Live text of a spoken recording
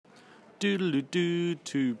Doodle-doo,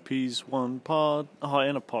 two peas, one pod. Oh,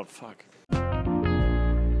 and a pod, fuck.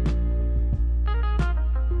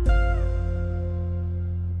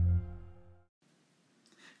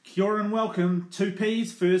 Kia ora and welcome.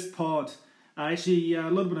 2P's first pod. Actually, a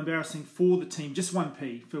little bit embarrassing for the team. Just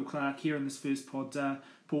 1P. Phil Clark here in this first pod.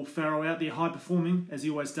 Paul Farrell out there high performing, as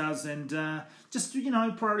he always does. And just,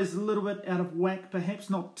 priorities a little bit out of whack.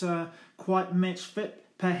 Perhaps not quite match fit.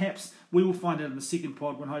 Perhaps we will find out in the second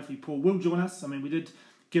pod when hopefully Paul will join us. I mean, we did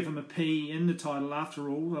give him a P in the title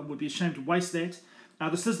after all. We'd be ashamed to waste that.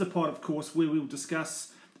 This is the pod, of course, where we will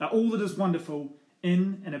discuss all that is wonderful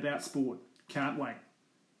in and about sport. Can't wait.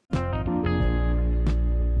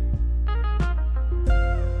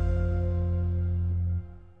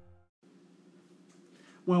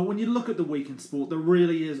 Well, when you look at the week in sport, there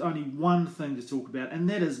really is only one thing to talk about, and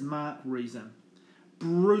that is Mark Reason.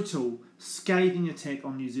 Brutal, scathing attack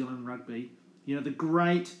on New Zealand rugby. You know, the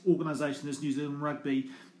great organisation is New Zealand rugby,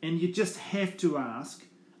 and you just have to ask.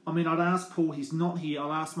 I mean, I'd ask Paul, he's not here,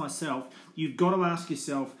 I'll ask myself. You've got to ask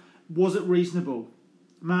yourself, was it reasonable?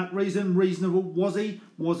 Mark Reason, reasonable? Was he?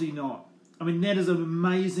 Was he not? I mean, that is an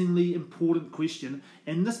amazingly important question,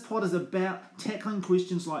 and this pod is about tackling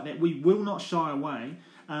questions like that. We will not shy away.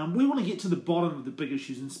 We want to get to the bottom of the big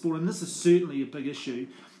issues in sport, and this is certainly a big issue.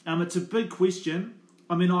 It's a big question.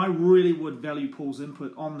 I mean, I really would value Paul's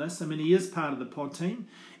input on this. I mean, he is part of the pod team,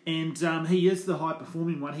 and he is the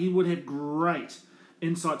high-performing one. He would have great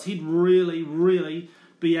insights. He'd really, really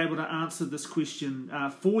be able to answer this question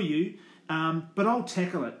for you, but I'll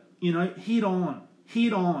tackle it, head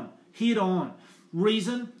on.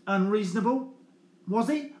 Reason, unreasonable? Was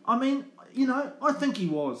he? I mean, I think he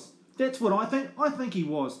was. That's what I think. I think he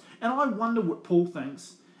was. And I wonder what Paul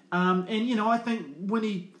thinks. I think when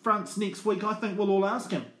he fronts next week, I think we'll all ask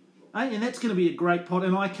him. And that's going to be a great pod,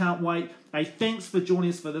 and I can't wait. Thanks for joining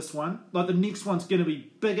us for this one. The next one's going to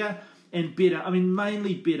be bigger and better. I mean,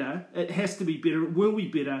 mainly better. It has to be better. It will be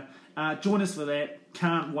better. Join us for that.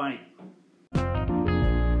 Can't wait.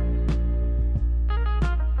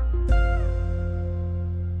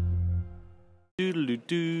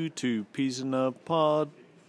 Doodle-doo, two peas in a pod.